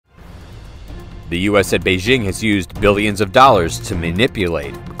The U.S. said Beijing has used billions of dollars to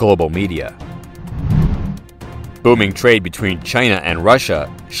manipulate global media. Booming trade between China and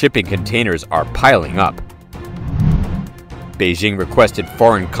Russia, shipping containers are piling up. Beijing requested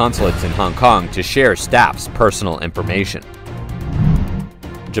foreign consulates in Hong Kong to share staff's personal information.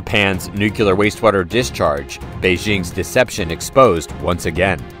 Japan's nuclear wastewater discharge, Beijing's deception exposed once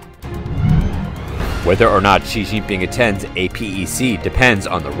again. Whether or not Xi Jinping attends APEC depends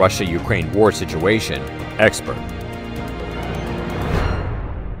on the Russia-Ukraine war situation, expert.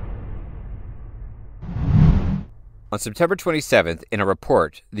 On September 27th, in a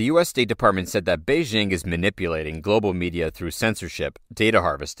report, the U.S. State Department said that Beijing is manipulating global media through censorship, data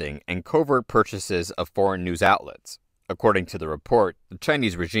harvesting, and covert purchases of foreign news outlets. According to the report, the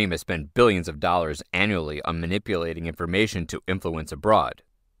Chinese regime has spent billions of dollars annually on manipulating information to influence abroad.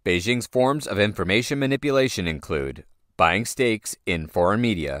 Beijing's forms of information manipulation include buying stakes in foreign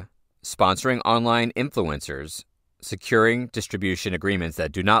media, sponsoring online influencers, securing distribution agreements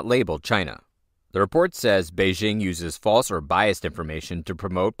that do not label China. The report says Beijing uses false or biased information to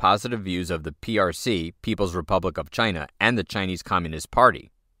promote positive views of the PRC, People's Republic of China, and the Chinese Communist Party.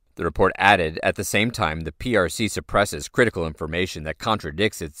 The report added, at the same time, the PRC suppresses critical information that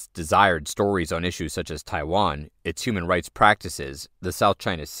contradicts its desired stories on issues such as Taiwan, its human rights practices, the South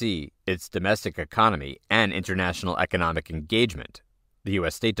China Sea, its domestic economy, and international economic engagement. The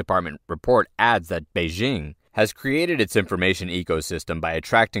U.S. State Department report adds that Beijing has created its information ecosystem by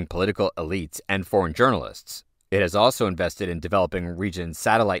attracting political elites and foreign journalists. It has also invested in developing region's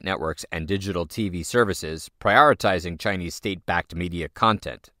satellite networks and digital TV services, prioritizing Chinese state-backed media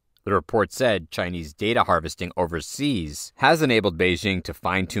content. The report said Chinese data harvesting overseas has enabled Beijing to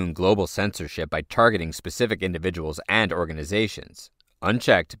fine-tune global censorship by targeting specific individuals and organizations.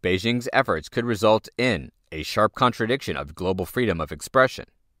 Unchecked, Beijing's efforts could result in a sharp contradiction of global freedom of expression.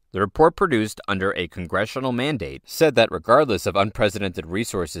 The report, produced under a congressional mandate, said that regardless of unprecedented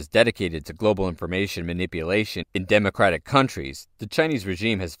resources dedicated to global information manipulation in democratic countries, the Chinese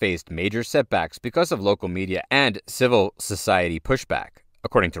regime has faced major setbacks because of local media and civil society pushback.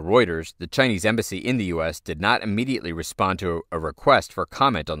 According to Reuters, the Chinese embassy in the U.S. did not immediately respond to a request for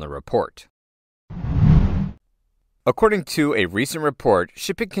comment on the report. According to a recent report,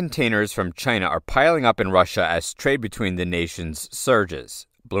 shipping containers from China are piling up in Russia as trade between the nations surges.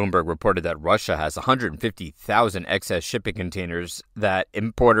 Bloomberg reported that Russia has 150,000 excess shipping containers that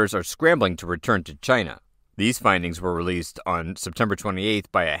importers are scrambling to return to China. These findings were released on September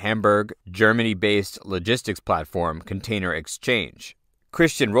 28th by a Hamburg, Germany-based logistics platform, Container Exchange.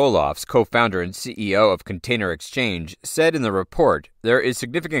 Christian Rohlofs, co-founder and CEO of Container Exchange, said in the report, there is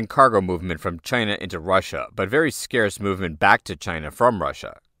significant cargo movement from China into Russia, but very scarce movement back to China from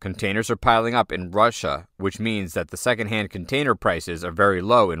Russia. Containers are piling up in Russia, which means that the second-hand container prices are very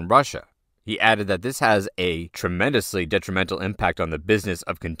low in Russia. He added that this has a tremendously detrimental impact on the business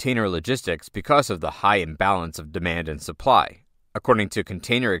of container logistics because of the high imbalance of demand and supply. According to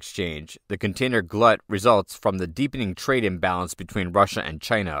Container Exchange, the container glut results from the deepening trade imbalance between Russia and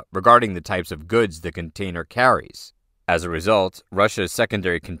China regarding the types of goods the container carries. As a result, Russia's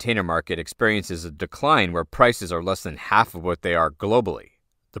secondary container market experiences a decline where prices are less than half of what they are globally.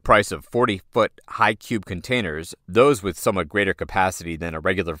 The price of 40-foot high-cube containers, those with somewhat greater capacity than a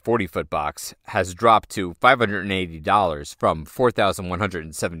regular 40-foot box, has dropped to $580 from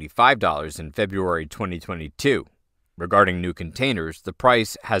 $4,175 in February 2022. Regarding new containers, the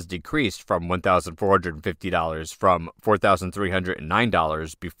price has decreased from $1,450 from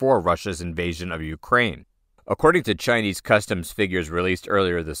 $4,309 before Russia's invasion of Ukraine. According to Chinese customs figures released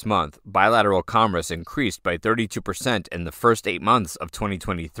earlier this month, bilateral commerce increased by 32% in the first 8 months of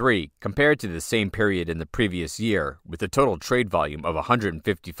 2023 compared to the same period in the previous year, with a total trade volume of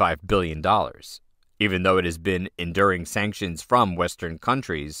 $155 billion. Even though it has been enduring sanctions from Western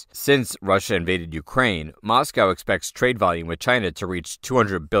countries since Russia invaded Ukraine, Moscow expects trade volume with China to reach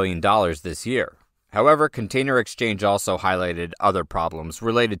 $200 billion this year. However, Container Exchange also highlighted other problems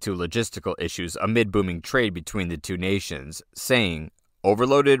related to logistical issues amid booming trade between the two nations, saying,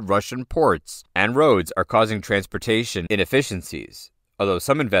 overloaded Russian ports and roads are causing transportation inefficiencies. Although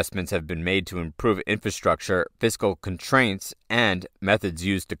some investments have been made to improve infrastructure, fiscal constraints and methods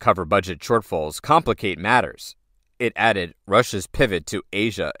used to cover budget shortfalls complicate matters. It added, Russia's pivot to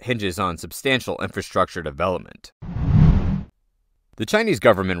Asia hinges on substantial infrastructure development. The Chinese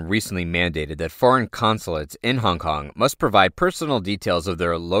government recently mandated that foreign consulates in Hong Kong must provide personal details of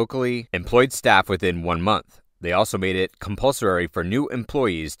their locally employed staff within 1 month. They also made it compulsory for new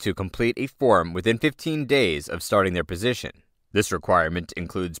employees to complete a form within 15 days of starting their position. This requirement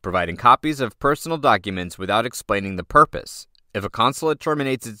includes providing copies of personal documents without explaining the purpose. If a consulate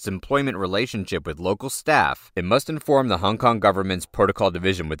terminates its employment relationship with local staff, it must inform the Hong Kong government's protocol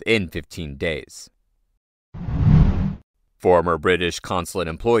division within 15 days. Former British consulate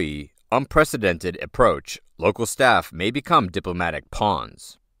employee, unprecedented approach, local staff may become diplomatic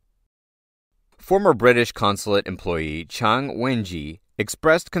pawns. Former British consulate employee Chang Wenji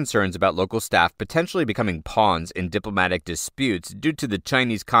expressed concerns about local staff potentially becoming pawns in diplomatic disputes due to the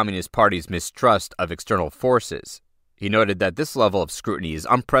Chinese Communist Party's mistrust of external forces. He noted that this level of scrutiny is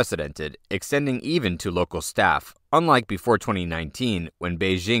unprecedented, extending even to local staff, unlike before 2019, when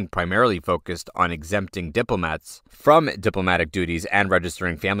Beijing primarily focused on exempting diplomats from diplomatic duties and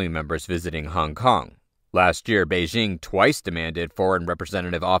registering family members visiting Hong Kong. Last year, Beijing twice demanded foreign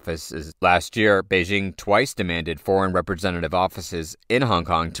representative offices in Hong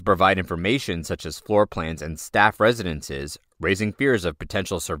Kong to provide information such as floor plans and staff residences, raising fears of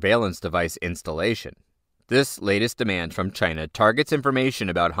potential surveillance device installation. This latest demand from China targets information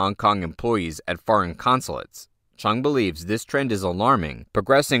about Hong Kong employees at foreign consulates. Chang believes this trend is alarming,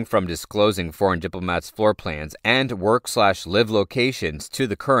 progressing from disclosing foreign diplomats' floor plans and work/live locations to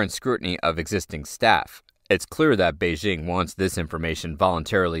the current scrutiny of existing staff. It's clear that Beijing wants this information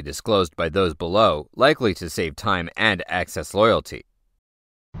voluntarily disclosed by those below, likely to save time and access loyalty.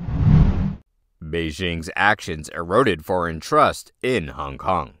 Beijing's actions eroded foreign trust in Hong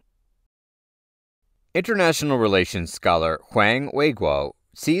Kong. International relations scholar Huang Weiguo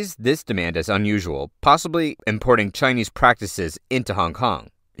sees this demand as unusual, possibly importing Chinese practices into Hong Kong.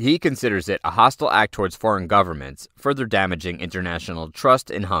 He considers it a hostile act towards foreign governments, further damaging international trust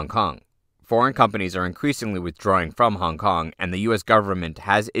in Hong Kong. Foreign companies are increasingly withdrawing from Hong Kong, and the U.S. government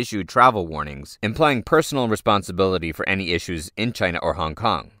has issued travel warnings, implying personal responsibility for any issues in China or Hong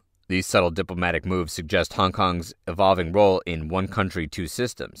Kong. These subtle diplomatic moves suggest Hong Kong's evolving role in one country, two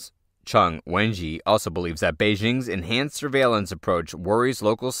systems. Chang Wenji also believes that Beijing's enhanced surveillance approach worries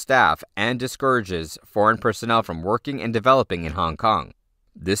local staff and discourages foreign personnel from working and developing in Hong Kong.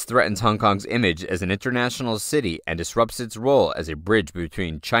 This threatens Hong Kong's image as an international city and disrupts its role as a bridge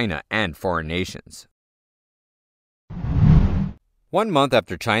between China and foreign nations. 1 month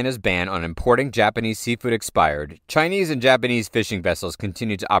after China's ban on importing Japanese seafood expired, Chinese and Japanese fishing vessels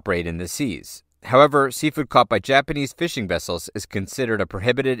continue to operate in the seas. However, seafood caught by Japanese fishing vessels is considered a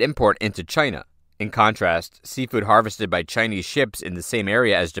prohibited import into China. In contrast, seafood harvested by Chinese ships in the same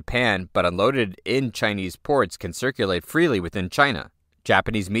area as Japan but unloaded in Chinese ports can circulate freely within China.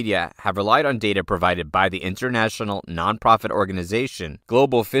 Japanese media have relied on data provided by the international nonprofit organization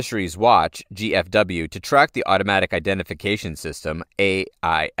Global Fisheries Watch (GFW) to track the automatic identification system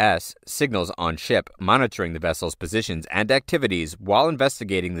 (AIS) signals on ship, monitoring the vessel's positions and activities while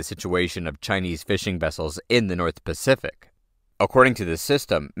investigating the situation of Chinese fishing vessels in the North Pacific. According to the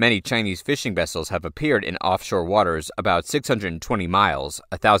system, many Chinese fishing vessels have appeared in offshore waters about 620 miles,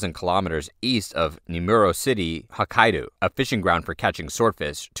 1,000 kilometers east of Nimuro City, Hokkaido, a fishing ground for catching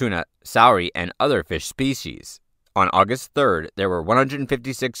swordfish, tuna, sauri, and other fish species. On August 3rd, there were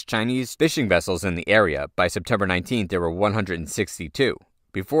 156 Chinese fishing vessels in the area. By September 19th, there were 162.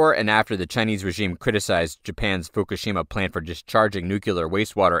 Before and after the Chinese regime criticized Japan's Fukushima plant for discharging nuclear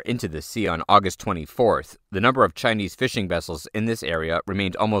wastewater into the sea on August 24th, the number of Chinese fishing vessels in this area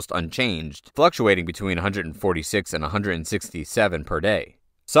remained almost unchanged, fluctuating between 146 and 167 per day.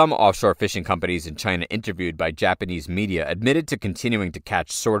 Some offshore fishing companies in China interviewed by Japanese media admitted to continuing to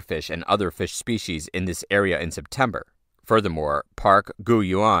catch swordfish and other fish species in this area in September. Furthermore, Park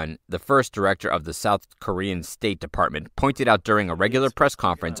Gu-yuan, the first director of the South Korean State Department, pointed out during a regular press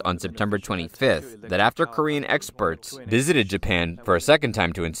conference on September 25th that after Korean experts visited Japan for a second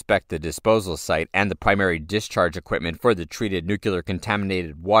time to inspect the disposal site and the primary discharge equipment for the treated nuclear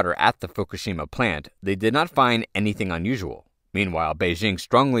contaminated water at the Fukushima plant, they did not find anything unusual. Meanwhile, Beijing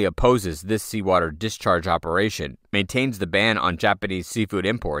strongly opposes this seawater discharge operation, maintains the ban on Japanese seafood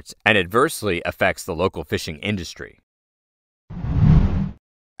imports, and adversely affects the local fishing industry.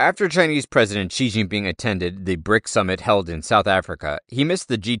 After Chinese President Xi Jinping attended the BRIC summit held in South Africa, he missed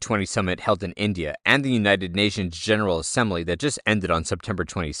the G20 summit held in India and the United Nations General Assembly that just ended on September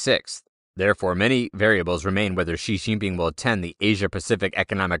 26th. Therefore, many variables remain whether Xi Jinping will attend the Asia-Pacific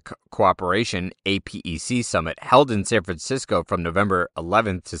Economic Cooperation (APEC) summit held in San Francisco from November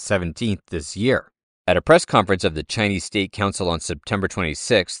 11th to 17th this year. At a press conference of the Chinese State Council on September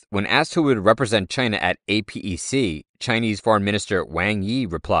 26th, when asked who would represent China at APEC, Chinese Foreign Minister Wang Yi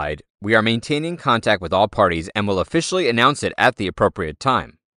replied, "We are maintaining contact with all parties and will officially announce it at the appropriate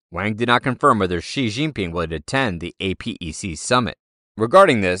time." Wang did not confirm whether Xi Jinping would attend the APEC summit.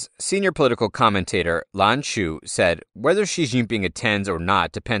 Regarding this, senior political commentator Lan Shu said, whether Xi Jinping attends or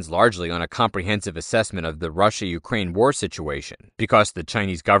not depends largely on a comprehensive assessment of the Russia-Ukraine war situation. Because the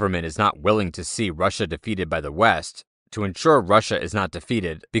Chinese government is not willing to see Russia defeated by the West, to ensure Russia is not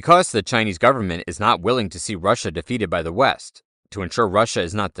defeated, the Chinese government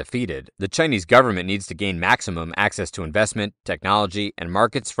needs to gain maximum access to investment, technology, and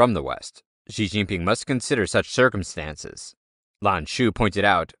markets from the West. Xi Jinping must consider such circumstances. Lan Shu pointed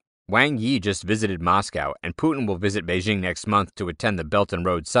out, Wang Yi just visited Moscow, and Putin will visit Beijing next month to attend the Belt and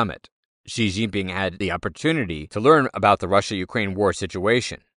Road Summit. Xi Jinping had the opportunity to learn about the Russia-Ukraine war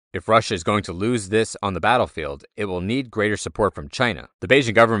situation. If Russia is going to lose this on the battlefield, it will need greater support from China. The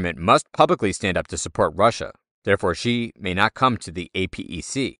Beijing government must publicly stand up to support Russia. Therefore, Xi may not come to the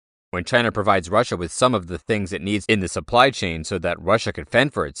APEC. When China provides Russia with some of the things it needs in the supply chain so that Russia can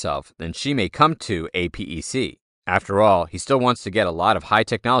fend for itself, then Xi may come to APEC. After all, he still wants to get a lot of high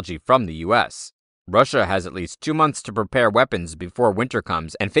technology from the US. Russia has at least 2 months to prepare weapons before winter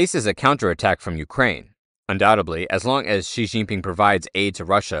comes and faces a counterattack from Ukraine. Undoubtedly, as long as Xi Jinping provides aid to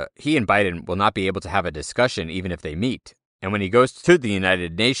Russia, he and Biden will not be able to have a discussion even if they meet. And when he goes to the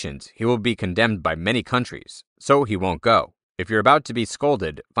United Nations, he will be condemned by many countries, so he won't go. If you're about to be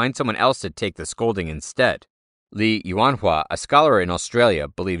scolded, find someone else to take the scolding instead. Li Yuanhua, a scholar in Australia,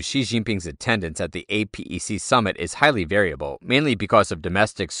 believes Xi Jinping's attendance at the APEC summit is highly variable, mainly because of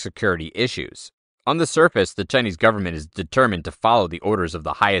domestic security issues. On the surface, the Chinese government is determined to follow the orders of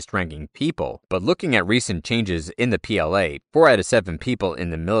the highest-ranking people, but looking at recent changes in the PLA, 4 out of 7 people in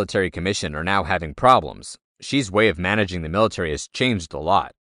the military commission are now having problems. Xi's way of managing the military has changed a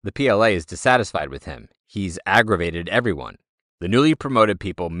lot. The PLA is dissatisfied with him. He's aggravated everyone. The newly promoted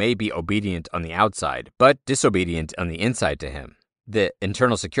people may be obedient on the outside, but disobedient on the inside to him. The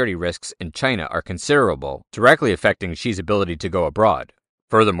internal security risks in China are considerable, directly affecting Xi's ability to go abroad.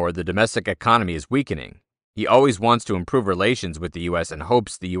 Furthermore, the domestic economy is weakening. He always wants to improve relations with the US and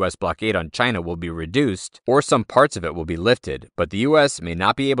hopes the US blockade on China will be reduced or some parts of it will be lifted, but the US may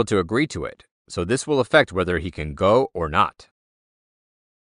not be able to agree to it, so this will affect whether he can go or not.